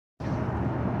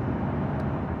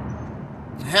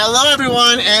Hello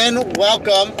everyone and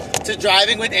welcome to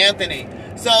Driving with Anthony.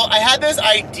 So I had this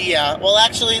idea. Well,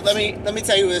 actually, let me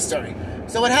tell you this story.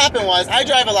 So what happened was I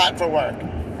drive a lot for work.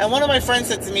 And one of my friends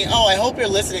said to me, "Oh, I hope you're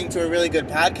listening to a really good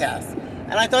podcast."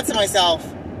 And I thought to myself,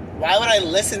 why would I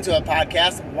listen to a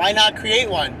podcast? Why not create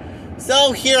one?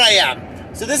 So here I am.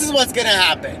 So this is what's going to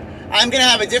happen. I'm going to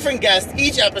have a different guest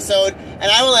each episode, and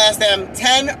I will ask them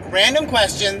 10 random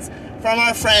questions from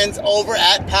our friends over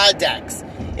at Poddex.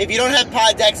 If you don't have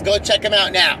Poddex, go check them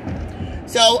out now.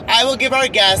 So I will give our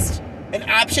guest an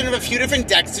option of a few different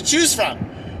decks to choose from.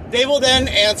 They will then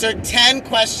answer 10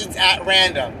 questions at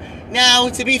random. Now,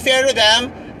 to be fair to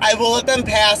them, I will let them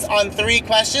pass on 3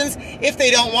 questions if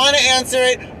they don't want to answer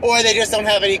it or they just don't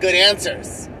have any good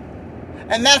answers.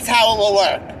 And that's how it will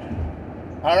work.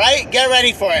 All right, get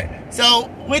ready for it.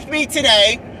 So with me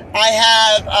today, I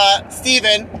have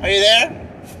Steven. Are you there?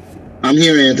 I'm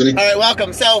here, Anthony. All right,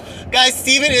 welcome. So, guys,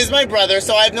 Steven is my brother,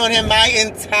 so I've known him my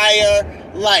entire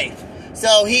life.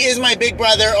 So he is my big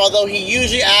brother, although he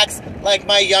usually acts like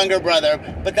my younger brother,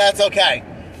 but that's okay.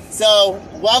 So,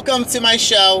 welcome to my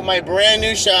show, my brand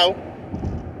new show.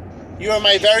 You are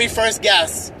my very first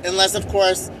guest, unless, of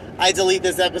course, I delete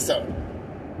this episode.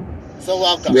 So,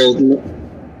 welcome.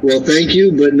 Well, thank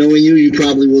you, but knowing you, you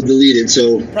probably will delete it,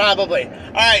 so... Probably.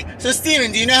 All right, so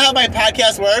Steven, do you know how my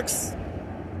podcast works?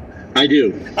 I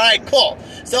do. All right, cool.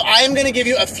 So I am going to give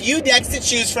you a few decks to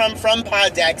choose from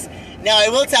Poddex. Now, I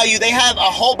will tell you, they have a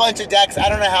whole bunch of decks. I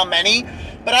don't know how many,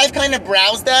 but I've kind of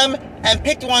browsed them and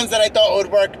picked ones that I thought would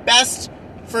work best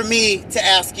for me to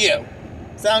ask you.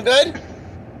 Sound good?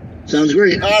 Sounds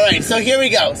great. All right, so here we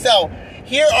go. So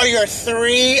here are your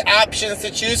 3 options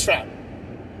to choose from.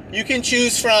 You can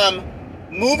choose from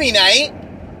movie night.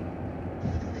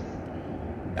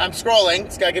 I'm scrolling.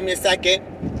 Just got to give me a second.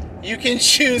 You can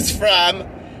choose from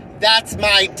That's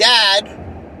My Dad,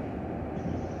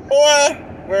 or,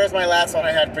 where's my last one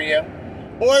I had for you?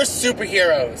 Or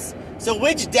Superheroes. So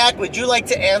which deck would you like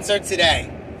to answer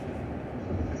today?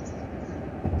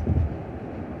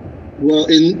 Well,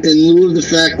 in lieu of the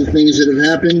fact of things that have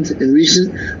happened in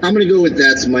recent, I'm going to go with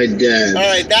That's My Dad. All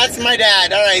right, That's My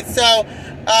Dad. All right, so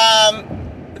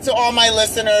to all my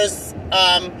listeners,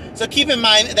 so keep in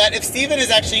mind that if Steven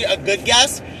is actually a good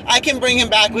guest, I can bring him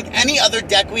back with any other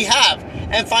deck we have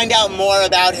and find out more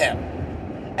about him.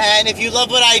 And if you love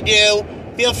what I do,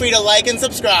 feel free to like and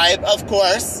subscribe, of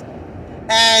course.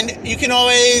 And you can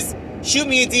always shoot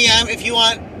me a DM if you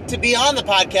want to be on the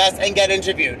podcast and get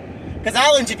interviewed. Because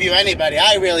I'll interview anybody.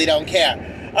 I really don't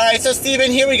care. All right, so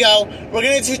Steven, here we go. We're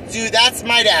going to do That's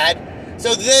My Dad.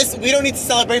 So we don't need to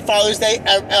celebrate Father's Day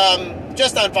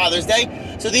just on Father's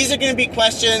Day. So these are going to be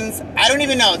questions, I don't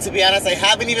even know, to be honest. I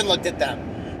haven't even looked at them.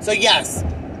 So yes,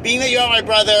 being that you're my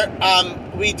brother,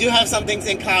 we do have some things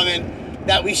in common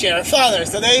that we share a father.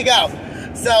 So there you go.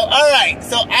 So, all right.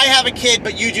 So I have a kid,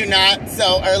 but you do not.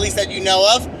 So, or at least that you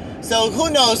know of. So who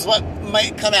knows what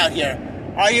might come out here.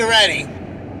 Are you ready?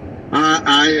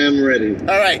 I am ready.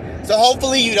 All right. So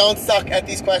hopefully you don't suck at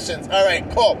these questions. All right,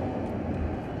 cool.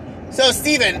 So,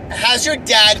 Steven, has your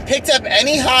dad picked up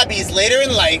any hobbies later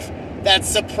in life that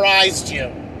surprised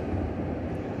you?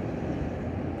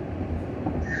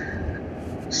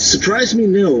 Surprised me,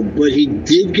 no, but he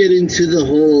did get into the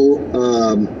whole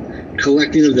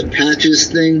collecting of the patches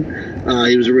thing.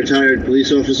 He was a retired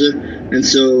police officer, and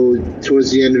so towards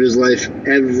the end of his life,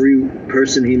 every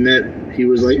person he met, he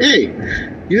was like, "Hey,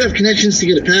 you have connections to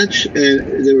get a patch?"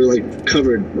 And they were like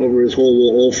covered over his whole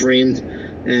wall, all framed,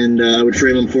 and I would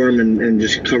frame them for him and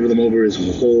just cover them over his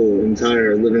whole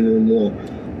entire living room wall.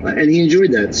 And he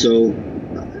enjoyed that, so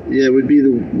yeah, it would be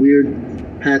the weird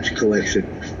patch collection.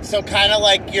 So kind of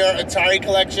like your Atari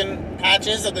collection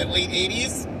patches of the late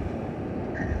 80s?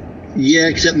 Yeah,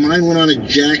 except mine went on a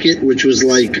jacket, which was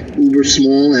like uber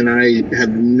small, and I have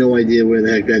no idea where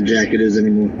the heck that jacket is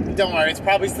anymore. Don't worry, it's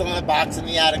probably still in a box in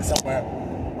the attic somewhere.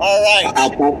 All right.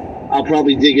 I'll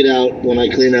probably dig it out when I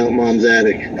clean out Mom's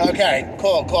attic. Okay,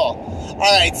 cool. All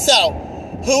right, so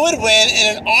who would win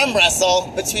in an arm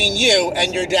wrestle between you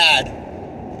and your dad?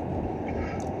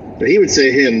 But he would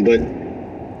say him, but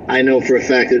I know for a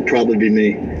fact it'd probably be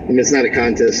me. I mean, it's not a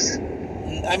contest.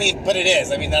 I mean, but it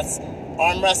is. I mean, that's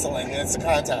arm wrestling, and it's a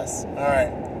contest. All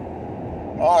right.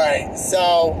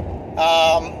 So,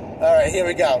 all right, here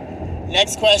we go.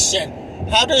 Next question.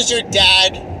 How does your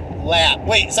dad laugh?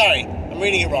 Wait, sorry. I'm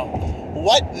reading it wrong.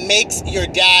 What makes your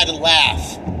dad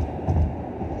laugh?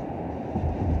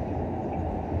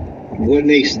 What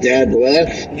makes Dad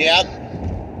laugh? Yep.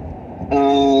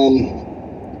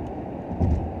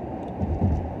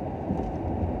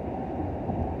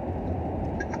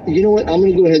 You know what? I'm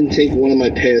going to go ahead and take one of my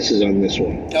passes on this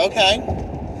one. Okay.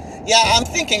 Yeah, I'm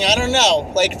thinking, I don't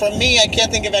know. Like, for me, I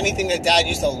can't think of anything that Dad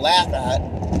used to laugh at.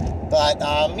 But,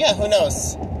 yeah, who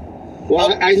knows?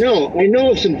 Well, I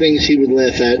know of some things he would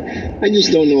laugh at. I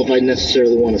just don't know if I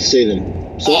necessarily want to say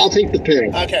them. So I'll take the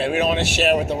pass. Okay, we don't want to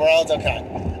share with the world? Okay.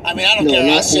 I mean, I don't No, care.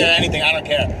 not- I'll share anything. I don't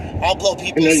care. I'll blow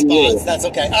people's No, you will. spots. That's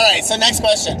okay. All right, so next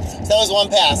question. So that was one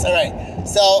pass. All right.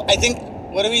 So I think,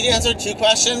 what did we answer? 2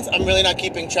 questions? I'm really not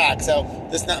keeping track, so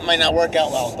this might not work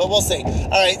out well, but we'll see. All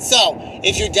right, so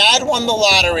if your dad won the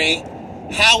lottery,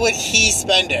 how would he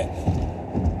spend it?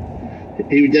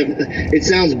 He would definitely. It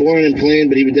sounds boring and plain,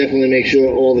 but he would definitely make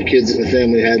sure all the kids in the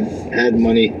family had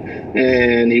money,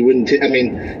 and he wouldn't.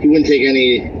 He wouldn't take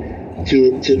any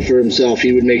to for himself.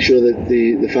 He would make sure that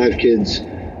the 5 kids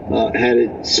had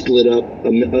it split up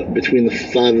between the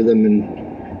 5 of them, and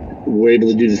were able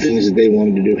to do the things that they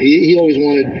wanted to do. He always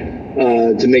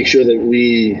wanted to make sure that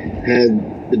we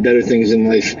had the better things in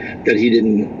life that he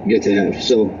didn't get to have.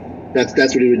 So that's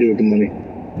what he would do with the money.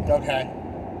 Okay.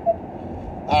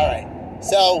 All right.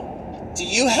 So, do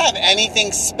you have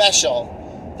anything special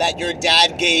that your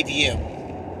dad gave you?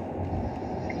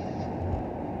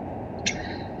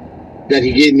 That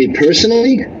he gave me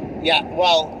personally, Yeah,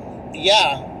 well,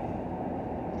 yeah.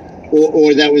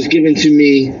 or that was given to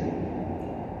me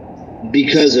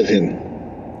because of him.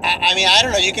 I mean, I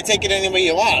don't know. You can take it any way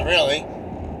you want, really.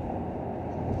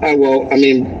 Well, I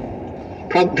mean,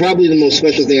 probably the most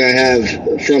special thing I have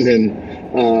from him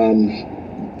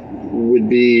would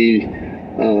be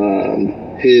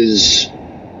his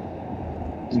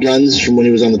guns from when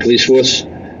he was on the police force.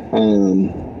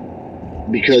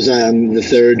 Because I'm the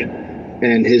third,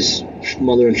 and his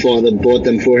mother and father bought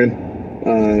them for him.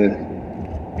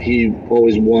 He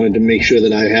always wanted to make sure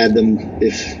that I had them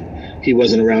if he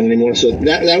wasn't around anymore. So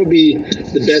that would be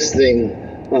the best thing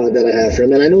that I have for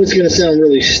him. And I know it's going to sound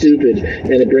really stupid,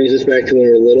 and it brings us back to when we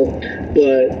were little,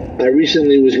 but I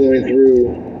recently was going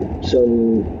through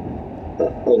some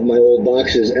of my old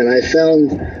boxes, and I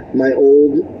found my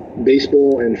old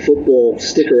baseball and football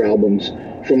sticker albums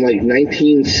from like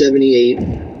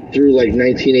 1978 through like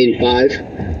 1985,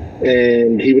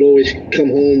 and he would always come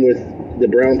home with the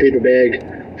brown paper bag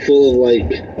full of like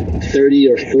 30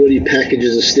 or 40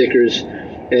 packages of stickers,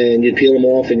 and you'd peel them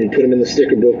off and you'd put them in the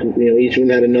sticker book. You know, each of them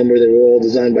had a number. They were all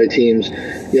designed by teams.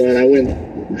 You know, and I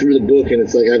went through the book, and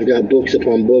it's like I've got books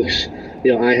upon books.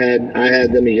 You know, I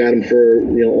had them. He got them for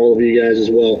all of you guys as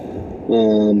well.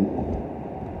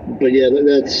 But yeah,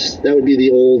 that would be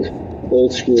the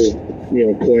old school,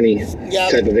 corny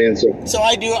type of answer. So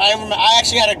I do. I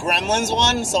actually had a Gremlins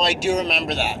one, so I do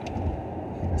remember that.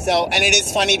 So, and it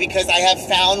is funny because I have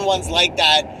found ones like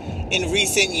that in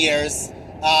recent years.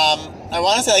 I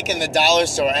want to say like in the dollar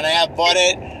store, and I have bought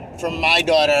it from my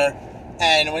daughter,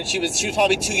 and when she was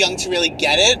probably too young to really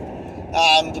get it,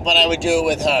 but I would do it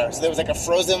with her. So there was like a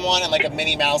Frozen one and like a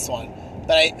Minnie Mouse one.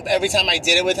 But every time I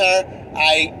did it with her,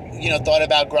 I thought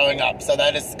about growing up. So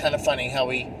that is kind of funny how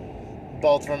we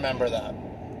both remember that.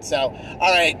 So,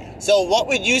 all right. So what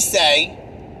would you say?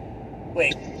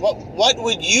 Wait, what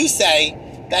would you say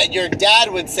that your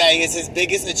dad would say is his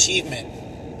biggest achievement?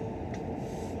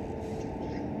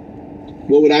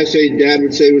 What would I say Dad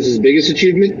would say was his biggest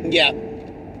achievement? Yeah.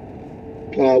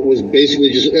 Was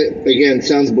basically just, again,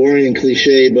 sounds boring and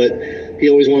cliche, but he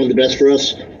always wanted the best for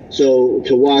us. So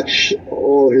to watch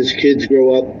all of his kids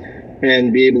grow up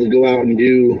and be able to go out and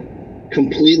do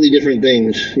completely different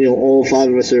things, all 5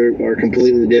 of us are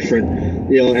completely different,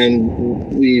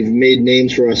 and we've made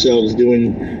names for ourselves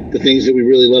doing the things that we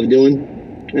really love doing.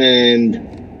 And,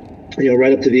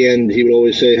 right up to the end, he would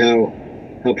always say how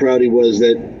proud he was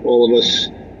that all of us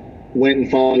went and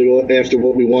followed after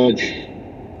what we wanted.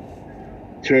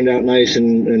 Turned out nice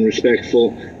and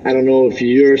respectful. I don't know if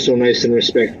you're so nice and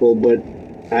respectful, but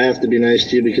I have to be nice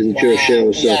to you because it's your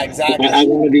show. So yeah, exactly. I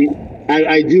want to be.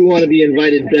 I do want to be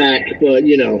invited back, but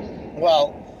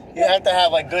Well, you have to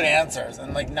have like good answers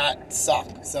and like not suck.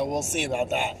 So we'll see about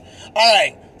that. All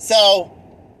right. So,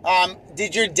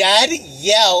 did your dad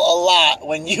yell a lot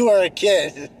when you were a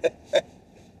kid?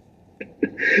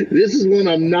 This is one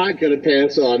I'm not going to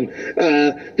pass on.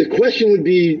 The question would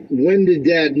be, when did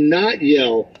Dad not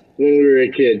yell when we were a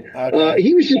kid? Okay.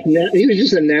 He was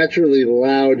just a naturally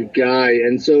loud guy,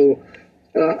 and so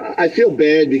I feel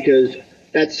bad because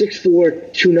at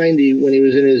 6'4", 290, when he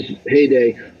was in his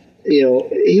heyday,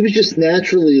 he was just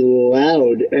naturally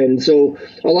loud, and so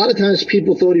a lot of times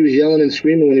people thought he was yelling and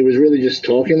screaming when he was really just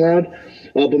talking loud.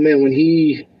 But man, when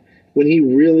he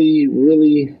really,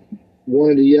 really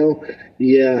wanted to yell,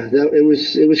 yeah, it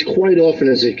was quite often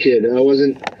as a kid. I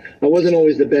wasn't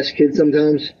always the best kid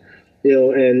sometimes,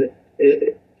 and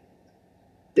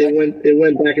it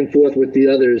went back and forth with the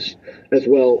others as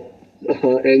well,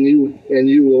 and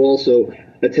you will also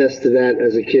attest to that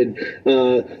as a kid.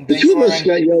 The Thanks, two of us Warren.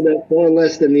 got yelled at far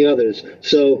less than the others,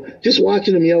 so just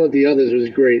watching them yell at the others was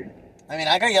great. I mean,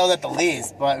 I got yelled at the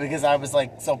least, but because I was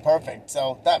like so perfect,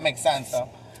 so that makes sense.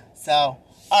 So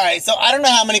all right. So I don't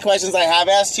know how many questions I have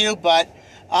asked you, but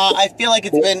I feel like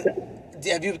it's been.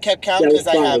 Have you kept count? That was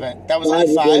Because I five. haven't. That was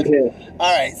only Five was 5. okay.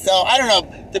 All right. So I don't know.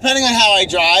 Depending on how I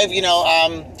drive,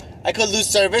 I could lose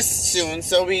service soon.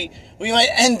 So we might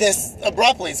end this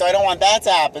abruptly. So I don't want that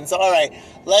to happen. So all right.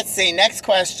 Let's see. Next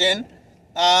question.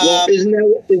 Well, isn't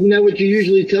that what you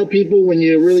usually tell people when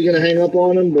you're really going to hang up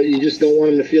on them, but you just don't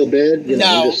want them to feel bad?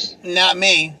 No, not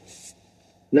me.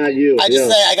 Not you. I just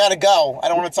say I gotta go. I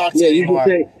don't want to talk to you you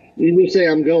anymore. you just say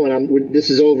I'm going. This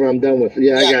is over. I'm done with it.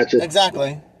 Yeah, I got you.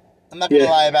 Exactly. I'm not gonna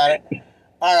lie about it.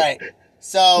 All right.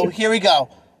 So here we go.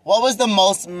 What was the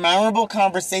most memorable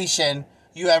conversation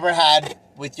you ever had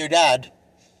with your dad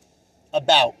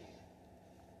about?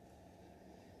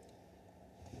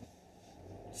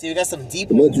 See, we got some deep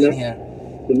ones in here.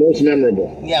 The most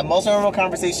memorable. Yeah, most memorable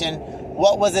conversation.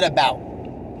 What was it about?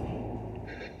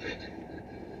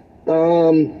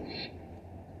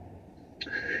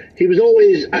 He was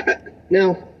always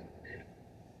now.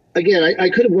 Again, I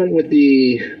could have went with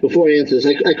the before I answer this.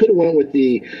 I could have went with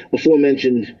the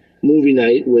aforementioned movie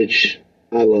night, which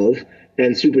I love,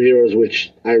 and superheroes,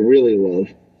 which I really love.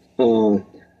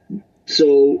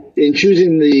 So in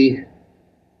choosing the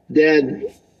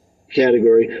dad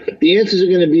category, the answers are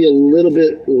going to be a little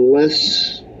bit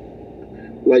less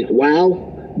like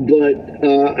wow, but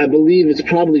I believe it's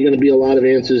probably going to be a lot of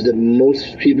answers that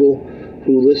most people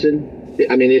who listen.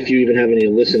 I mean, if you even have any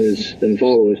listeners and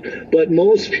followers, but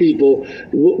most people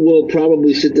will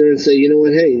probably sit there and say, you know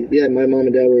what, hey, yeah, my mom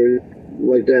and dad were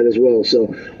like that as well. So,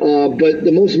 but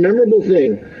the most memorable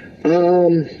thing,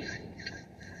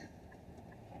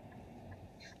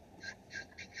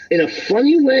 in a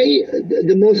funny way,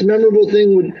 the most memorable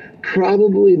thing would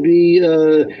probably be,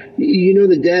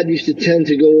 the dad used to tend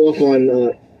to go off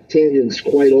on tangents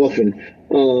quite often,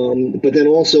 but then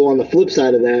also on the flip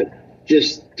side of that,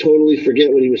 just totally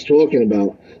forget what he was talking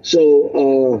about.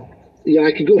 So,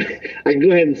 I could go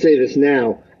ahead and say this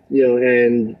now,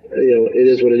 and it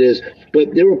is what it is.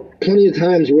 But there were plenty of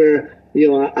times where,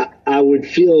 I would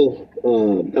feel a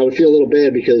little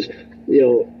bad because,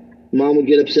 mom would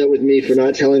get upset with me for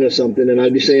not telling her something, and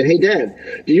I'd be saying, "Hey, Dad,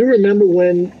 do you remember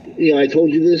when I told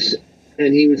you this?"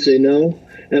 And he would say, "No."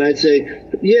 And I'd say,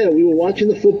 yeah, we were watching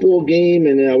the football game,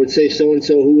 and I would say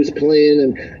so-and-so who was playing,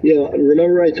 and,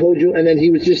 remember I told you? And then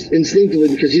he was just instinctively,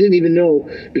 because he didn't even know,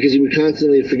 because he would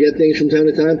constantly forget things from time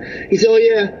to time, he'd say, oh,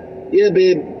 yeah,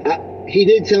 babe, he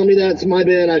did tell me that. It's my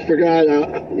bad. I forgot.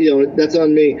 That's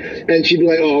on me. And she'd be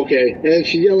like, oh, okay. And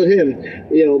she'd yell at him,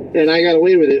 and I got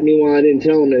away with it. Meanwhile, I didn't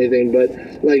tell him anything, but,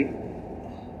 like...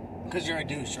 Because you're a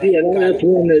douche, right? Yeah, that's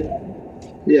one that...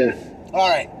 Yeah. All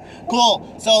right.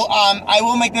 Cool. So I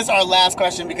will make this our last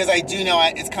question because I do know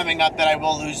it's coming up that I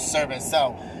will lose service.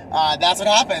 So that's what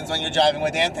happens when you're driving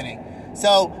with Anthony.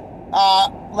 So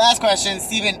last question,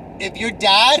 Steven. If your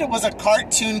dad was a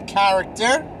cartoon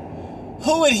character,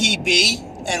 who would he be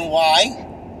and why?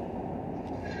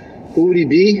 Who would he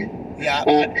be? Yeah.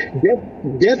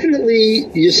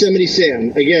 Definitely Yosemite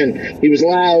Sam. Again, he was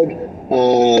loud.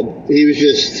 He was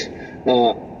just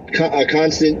a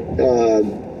constant...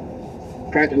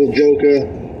 practical joker,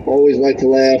 always liked to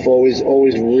laugh, always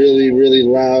really, really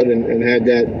loud, and had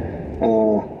that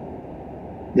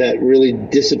really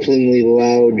disciplinedly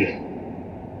loud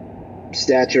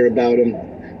stature about him.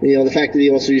 The fact that he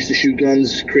also used to shoot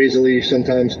guns crazily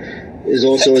sometimes is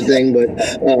also a thing, but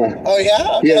oh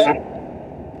yeah? Okay. Yeah.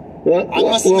 I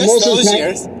must have missed those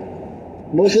years.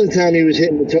 Most of the time he was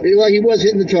hitting he was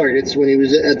hitting the targets when he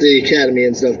was at the academy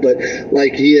and stuff, but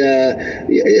like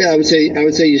I would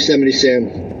say Yosemite Sam.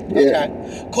 Yeah. Okay,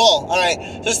 cool. All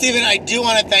right. So Steven, I do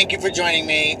want to thank you for joining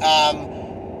me.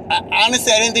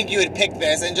 Honestly, I didn't think you would pick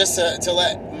this, and just to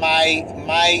let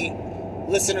my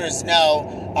listeners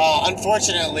know,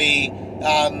 unfortunately,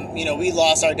 we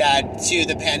lost our dad to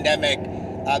the pandemic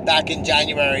back in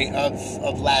January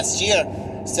of last year.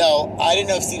 So I didn't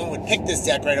know if Steven would pick this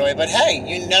deck right away, but hey,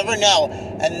 you never know.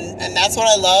 And that's what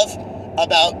I love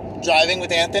about driving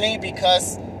with Anthony,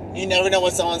 because you never know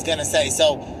what someone's going to say.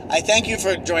 So I thank you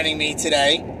for joining me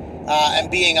today and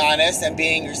being honest and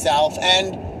being yourself.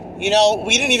 And,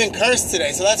 we didn't even curse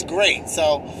today, so that's great.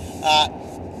 So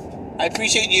I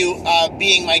appreciate you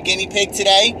being my guinea pig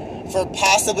today for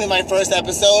possibly my first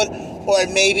episode, or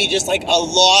maybe just like a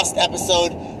lost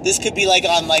episode. This could be like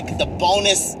on like the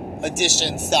bonus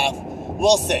edition stuff.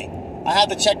 We'll see. I have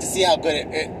to check to see how good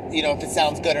if it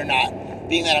sounds good or not,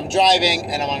 being that I'm driving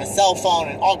and I'm on a cell phone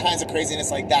and all kinds of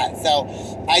craziness like that.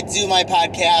 So I do my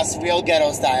podcast real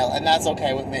ghetto style, and that's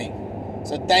okay with me.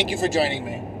 So thank you for joining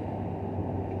me.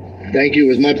 Thank you. It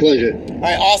was my pleasure. All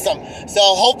right, awesome. So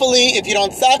hopefully, if you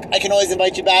don't suck, I can always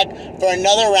invite you back for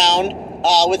another round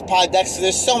with pod decks. So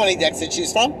there's so many decks to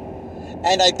choose from.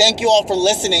 And I thank you all for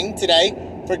listening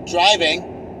today for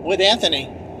Driving with Anthony.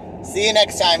 See you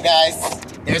next time, guys.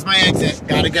 There's my exit.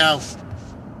 Gotta go.